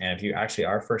experience. And if you actually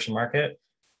are first to market,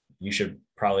 you should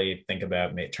probably think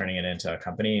about turning it into a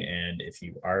company. And if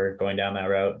you are going down that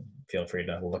route, feel free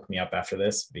to look me up after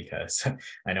this, because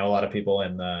I know a lot of people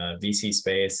in the VC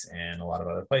space and a lot of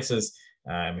other places,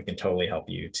 and we can totally help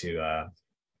you to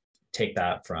take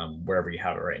that from wherever you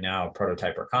have it right now,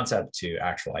 prototype or concept, to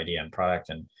actual idea and product.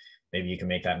 And maybe you can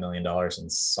make that $1 million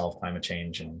and solve climate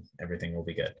change and everything will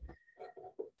be good.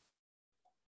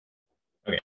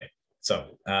 Okay, so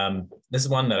this is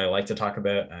one that I like to talk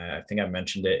about. I think I've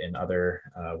mentioned it in other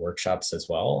workshops as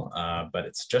well, but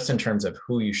it's just in terms of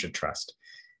who you should trust.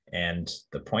 And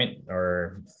the point,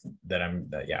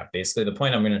 basically the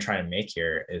point I'm going to try to make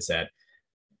here is that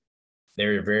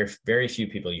there are very, very few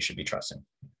people you should be trusting.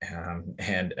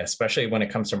 And especially when it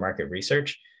comes to market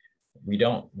research, we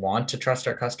don't want to trust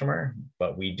our customer,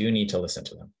 but we do need to listen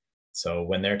to them. So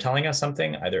when they're telling us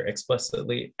something, either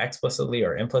explicitly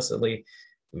or implicitly,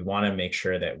 we want to make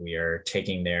sure that we are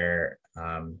taking their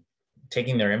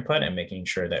input and making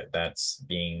sure that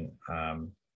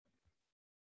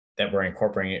that we're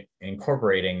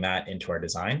incorporating that into our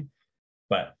design,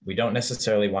 but we don't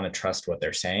necessarily want to trust what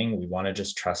they're saying. We want to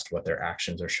just trust what their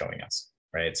actions are showing us,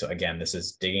 right? So again, this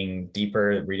is digging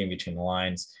deeper, reading between the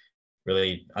lines,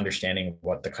 really understanding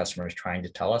what the customer is trying to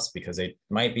tell us, because they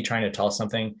might be trying to tell us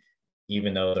something,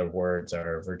 even though their words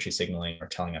are virtue signaling or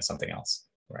telling us something else,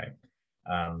 right?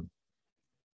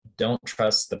 Don't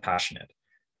trust the passionate.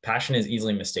 Passion is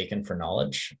easily mistaken for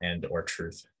knowledge and or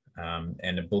truth.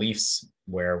 And the beliefs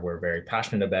where we're very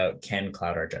passionate about can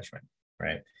cloud our judgment,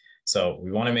 right? So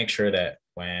we want to make sure that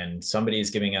when somebody is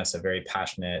giving us a very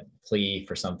passionate plea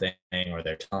for something, or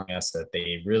they're telling us that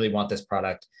they really want this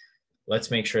product,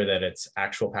 let's make sure that it's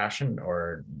actual passion,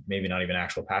 or maybe not even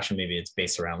actual passion. Maybe it's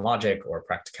based around logic or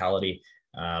practicality,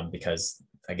 because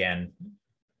again,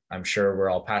 I'm sure we're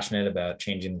all passionate about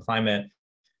changing the climate,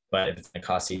 but if it's going to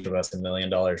cost each of us $1 million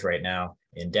right now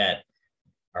in debt,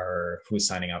 or who's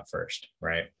signing up first,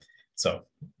 right? So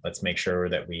let's make sure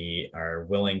that we are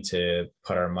willing to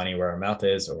put our money where our mouth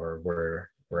is, or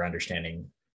we're understanding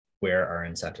where our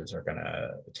incentives are going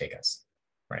to take us,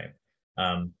 right?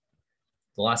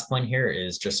 The last point here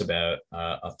is just about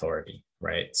authority,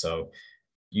 right? So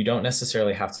you don't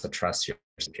necessarily have to trust your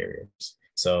superiors.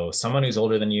 So someone who's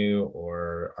older than you,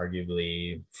 or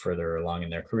arguably further along in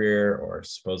their career, or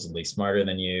supposedly smarter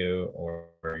than you, or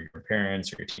your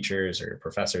parents or your teachers or your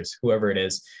professors, whoever it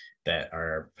is that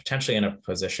are potentially in a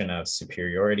position of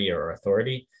superiority or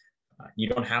authority, you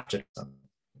don't have to trust them,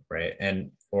 right?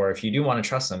 Or if you do want to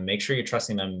trust them, make sure you're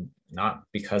trusting them not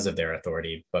because of their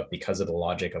authority, but because of the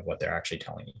logic of what they're actually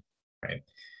telling you, right?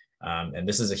 And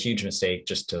this is a huge mistake,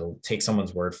 just to take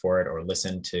someone's word for it or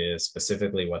listen to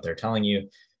specifically what they're telling you,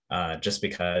 just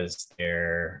because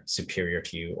they're superior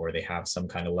to you or they have some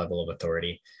kind of level of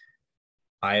authority.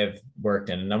 I have worked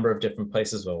in a number of different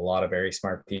places with a lot of very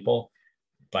smart people,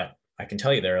 but I can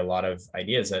tell you there are a lot of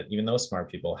ideas that even those smart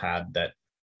people had that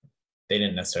they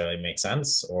didn't necessarily make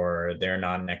sense, or they're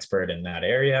not an expert in that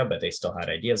area, but they still had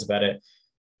ideas about it.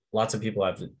 Lots of people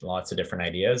have lots of different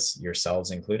ideas,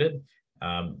 yourselves included.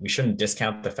 We shouldn't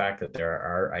discount the fact that there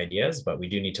are ideas, but we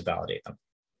do need to validate them,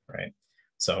 right?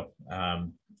 So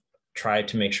try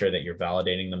to make sure that you're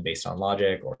validating them based on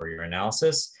logic or your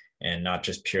analysis, and not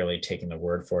just purely taking the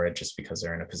word for it just because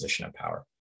they're in a position of power.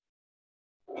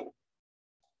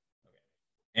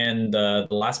 And the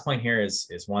last point here is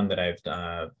one that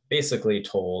I've basically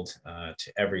told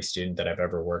to every student that I've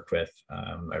ever worked with.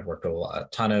 I've worked with a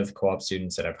ton of co-op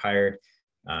students that I've hired.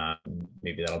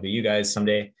 Maybe that'll be you guys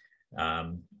someday.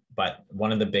 But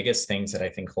one of the biggest things that I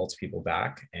think holds people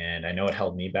back, and I know it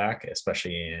held me back,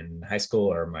 especially in high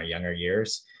school or my younger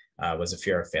years, was a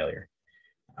fear of failure.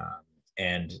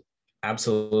 And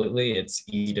absolutely, it's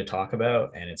easy to talk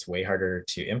about and it's way harder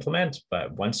to implement.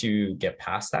 But once you get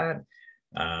past that,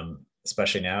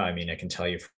 especially now, I mean, I can tell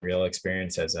you from real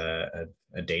experience as a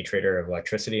day trader of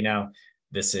electricity now,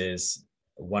 this is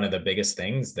one of the biggest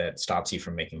things that stops you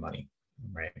from making money,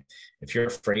 right? If you're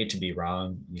afraid to be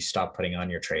wrong, you stop putting on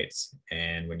your trades.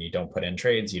 And when you don't put in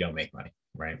trades, you don't make money,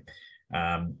 right?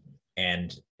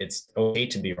 And it's okay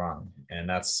to be wrong. And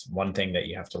that's one thing that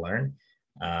you have to learn.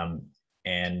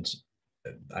 And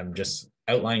I'm just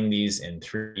outlining these in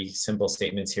 3 simple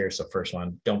statements here. So first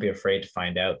one, don't be afraid to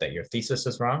find out that your thesis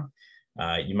is wrong.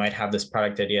 You might have this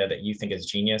product idea that you think is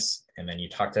genius, and then you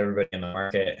talk to everybody in the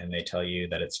market and they tell you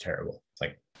that it's terrible. It's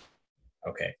like,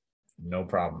 okay, no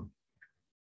problem.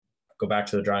 Go back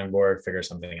to the drawing board, figure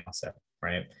something else out,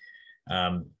 right?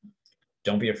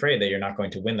 Don't be afraid that you're not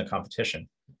going to win the competition,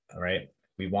 all right?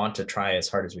 We want to try as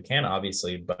hard as we can,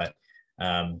 obviously, but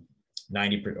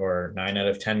 90 or 9 out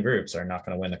of 10 groups are not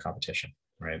going to win the competition,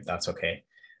 right? That's okay.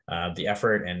 The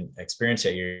effort and experience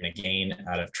that you're going to gain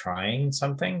out of trying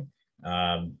something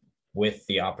with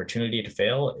the opportunity to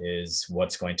fail is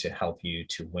what's going to help you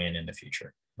to win in the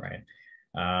future, right?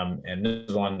 And this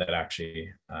is one that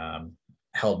actually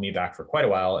held me back for quite a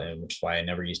while, and which is why I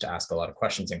never used to ask a lot of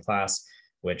questions in class,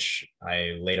 which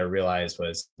I later realized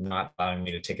was not allowing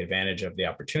me to take advantage of the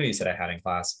opportunities that I had in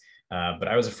class. But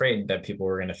I was afraid that people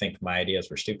were going to think my ideas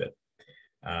were stupid,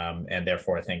 and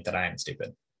therefore think that I am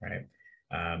stupid, right?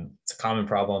 It's a common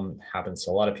problem, happens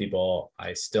to a lot of people.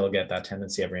 I still get that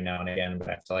tendency every now and again, but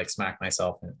I have to like smack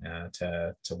myself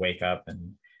to wake up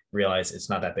and realize it's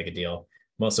not that big a deal.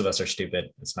 Most of us are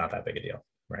stupid. It's not that big a deal,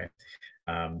 right?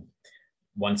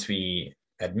 Once we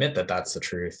admit that that's the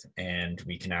truth, and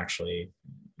we can actually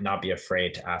not be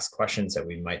afraid to ask questions that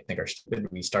we might think are stupid,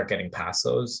 we start getting past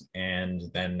those. And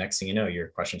then next thing you know, your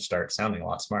questions start sounding a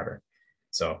lot smarter.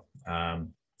 So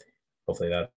hopefully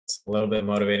that's a little bit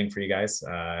motivating for you guys,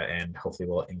 and hopefully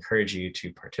will encourage you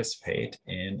to participate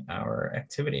in our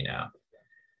activity now.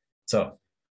 So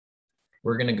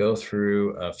we're going to go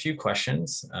through a few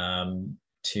questions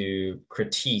to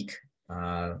critique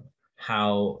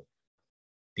how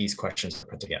these questions are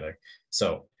put together.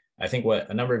 So I think what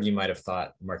a number of you might have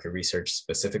thought market research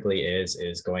specifically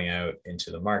is going out into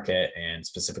the market and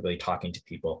specifically talking to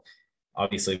people.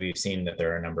 Obviously, we've seen that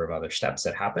there are a number of other steps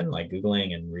that happen, like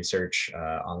Googling and research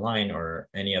online or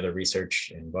any other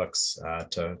research in books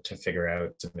to figure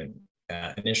out some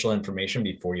initial information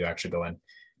before you actually go and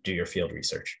do your field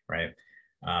research, right?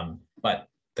 But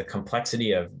the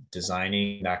complexity of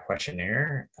designing that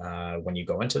questionnaire when you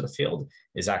go into the field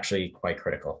is actually quite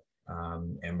critical.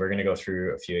 And we're going to go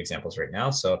through a few examples right now.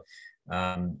 So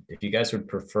if you guys would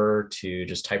prefer to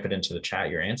just type it into the chat,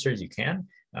 your answers, you can.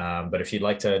 But if you'd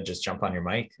like to just jump on your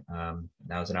mic,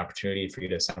 now's an opportunity for you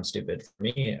to sound stupid for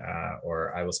me,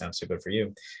 or I will sound stupid for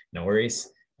you. No worries.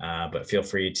 But feel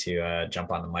free to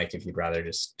jump on the mic if you'd rather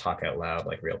just talk out loud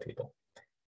like real people.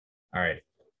 All right.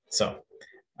 So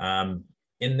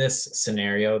in this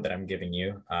scenario that I'm giving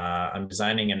you, I'm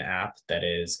designing an app that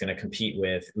is going to compete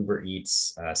with Uber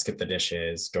Eats, Skip the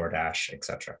Dishes, DoorDash,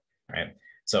 etc. Right.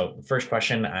 So the first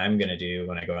question I'm going to do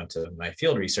when I go into my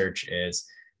field research is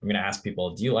I'm going to ask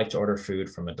people, do you like to order food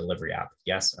from a delivery app?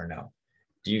 Yes or no?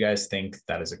 Do you guys think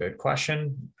that is a good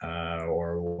question?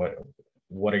 Or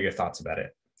what are your thoughts about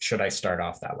it? Should I start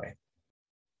off that way?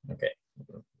 Okay.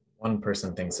 One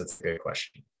person thinks it's a good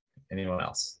question. Anyone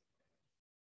else?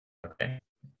 Okay.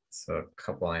 So a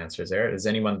couple answers there. Does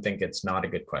anyone think it's not a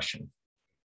good question?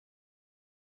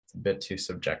 It's a bit too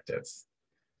subjective.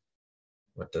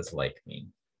 What does like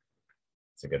mean?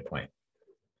 It's a good point.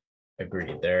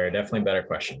 Agreed. There are definitely better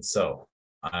questions. So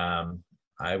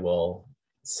I will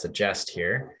suggest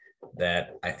here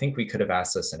that I think we could have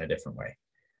asked this in a different way.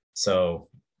 So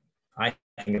I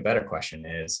think a better question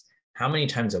is, how many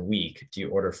times a week do you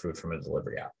order food from a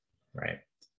delivery app, right?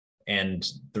 And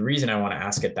the reason I want to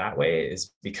ask it that way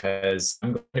is because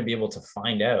I'm going to be able to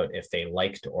find out if they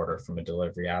like to order from a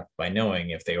delivery app by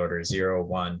knowing if they order 0,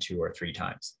 1, 2, or 3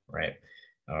 times, right?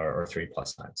 Or 3+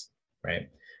 times, right?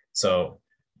 So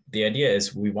the idea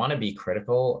is we want to be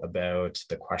critical about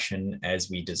the question as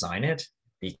we design it,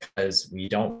 because we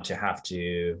don't want to have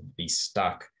to be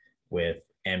stuck with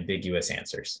ambiguous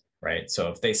answers, right? So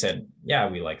if they said, yeah,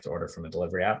 we like to order from a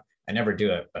delivery app, I never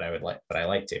do it, but I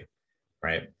like to,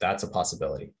 right? That's a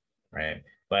possibility, right?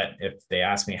 But if they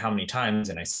ask me how many times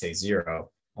and I say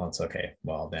 0, well, it's okay.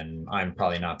 Well, then I'm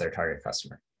probably not their target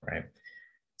customer, right?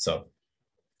 So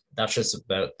that's just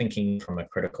about thinking from a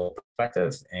critical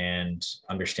perspective and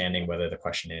understanding whether the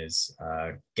question is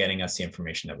getting us the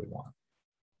information that we want.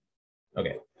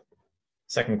 Okay,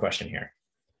 second question here.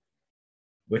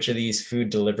 Which of these food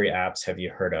delivery apps have you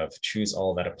heard of? Choose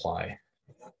all that apply.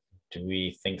 Do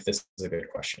we think this is a good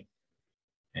question?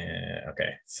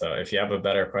 Okay, so if you have a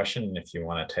better question, if you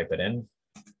want to type it in.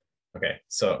 Okay,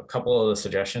 so a couple of the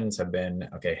suggestions have been,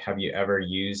 okay, have you ever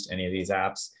used any of these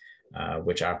apps?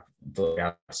 Which app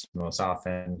apps most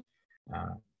often?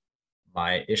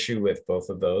 My issue with both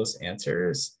of those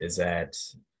answers is that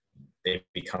they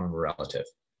become relative,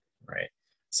 right?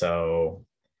 So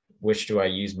which do I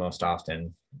use most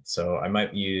often? So I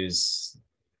might use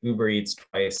Uber Eats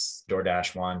twice,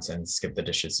 DoorDash once, and Skip the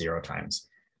Dishes 0 times.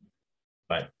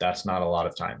 But that's not a lot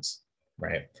of times,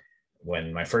 right?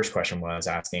 When my first question was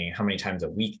asking how many times a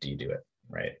week do you do it,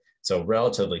 right? So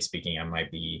relatively speaking, I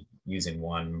might be using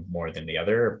one more than the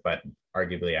other, but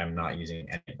arguably I'm not using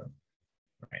any of them,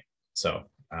 right? So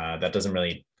that doesn't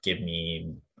really give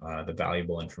me the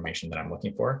valuable information that I'm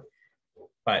looking for.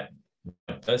 But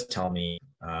what does tell me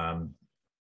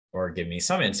or give me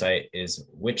some insight is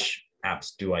which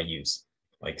apps do I use?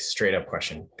 Like straight up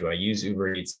question, do I use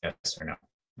Uber Eats, yes or no,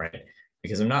 right?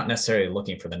 Because I'm not necessarily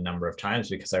looking for the number of times,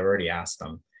 because I've already asked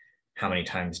them, how many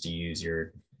times do you use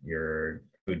your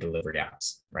food delivery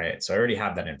apps, right? So I already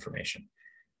have that information.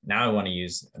 Now I want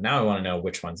to know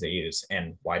which ones they use.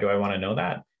 And why do I want to know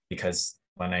that? Because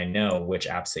when I know which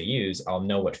apps they use, I'll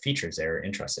know what features they're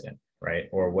interested in, right?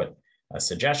 Or what a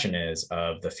suggestion is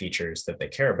of the features that they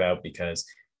care about, because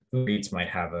Uber Eats might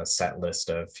have a set list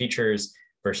of features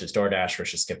versus DoorDash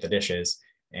versus Skip the Dishes.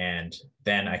 And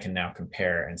then I can now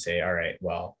compare and say, all right,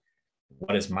 well,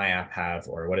 what does my app have,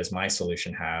 or what does my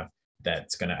solution have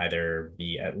that's going to either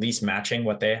be at least matching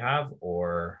what they have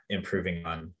or improving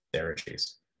on their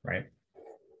issues, right?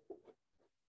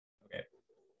 Okay.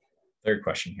 Third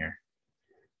question here.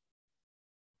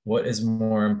 What is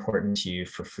more important to you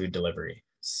for food delivery?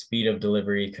 Speed of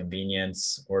delivery,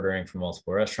 convenience, ordering from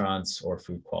multiple restaurants, or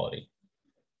food quality?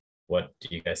 What do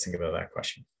you guys think about that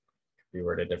question? Could be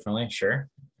worded differently, sure.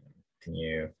 Can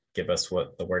you give us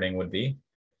what the wording would be?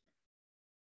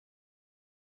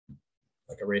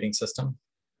 like a rating system.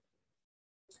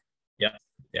 Yep.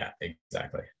 Yeah,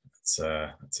 exactly.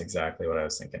 That's exactly what I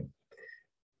was thinking.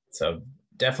 So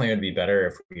definitely would be better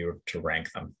if we were to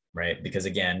rank them, right? Because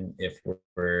again, if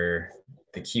we're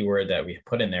the keyword that we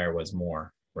put in there was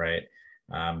more, right?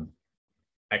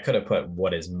 I could have put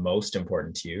what is most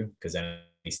important to you, because then at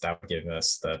least that would give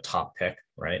us the top pick,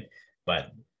 right?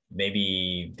 But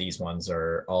maybe these ones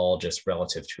are all just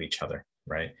relative to each other,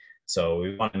 right? So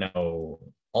we want to know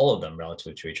all of them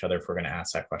relative to each other if we're going to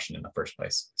ask that question in the first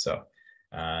place. So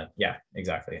yeah,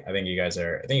 exactly. I think you guys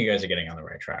are getting on the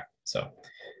right track. So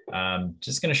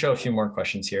just going to show a few more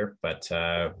questions here, but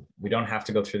we don't have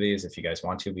to go through these. If you guys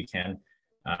want to, we can.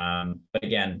 But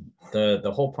again,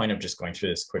 the whole point of just going through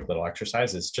this quick little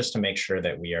exercise is just to make sure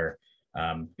that we are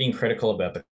being critical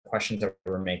about the questions that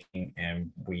we're making,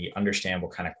 and we understand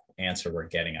what kind of answer we're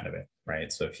getting out of it,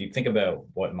 right? So if you think about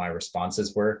what my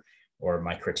responses were or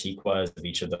my critique was of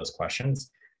each of those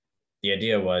questions, the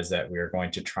idea was that we are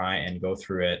going to try and go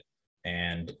through it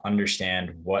and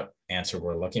understand what answer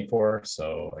we're looking for.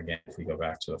 So again, if we go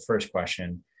back to the first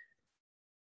question,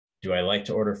 do I like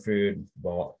to order food?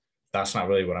 Well, that's not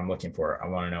really what I'm looking for. I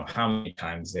want to know how many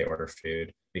times they order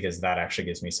food, because that actually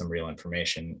gives me some real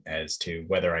information as to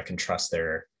whether I can trust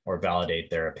their or validate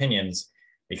their opinions.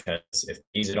 Because if they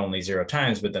use it only 0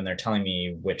 times, but then they're telling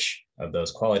me which of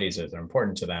those qualities are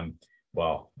important to them,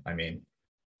 well, I mean,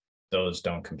 those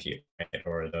don't compute, right?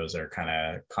 Or those are kind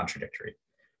of contradictory.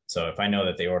 So if I know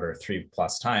that they order 3+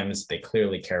 times, they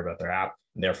clearly care about their app.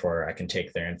 Therefore, I can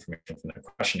take their information from the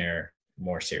questionnaire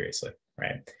more seriously,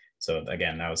 right? So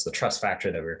again, that was the trust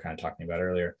factor that we were kind of talking about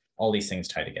earlier. All these things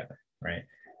tie together, right?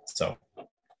 So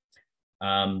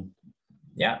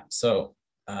yeah, so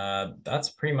that's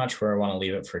pretty much where I want to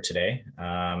leave it for today.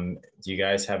 Do you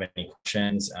guys have any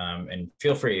questions? And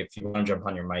feel free, if you want to jump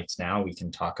on your mics now, we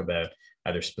can talk about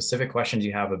either specific questions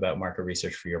you have about market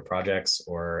research for your projects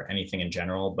or anything in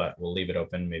general, but we'll leave it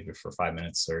open maybe for 5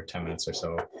 minutes or 10 minutes or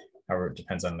so. However, it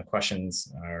depends on the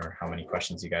questions or how many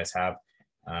questions you guys have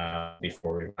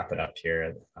before we wrap it up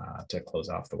here to close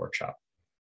off the workshop.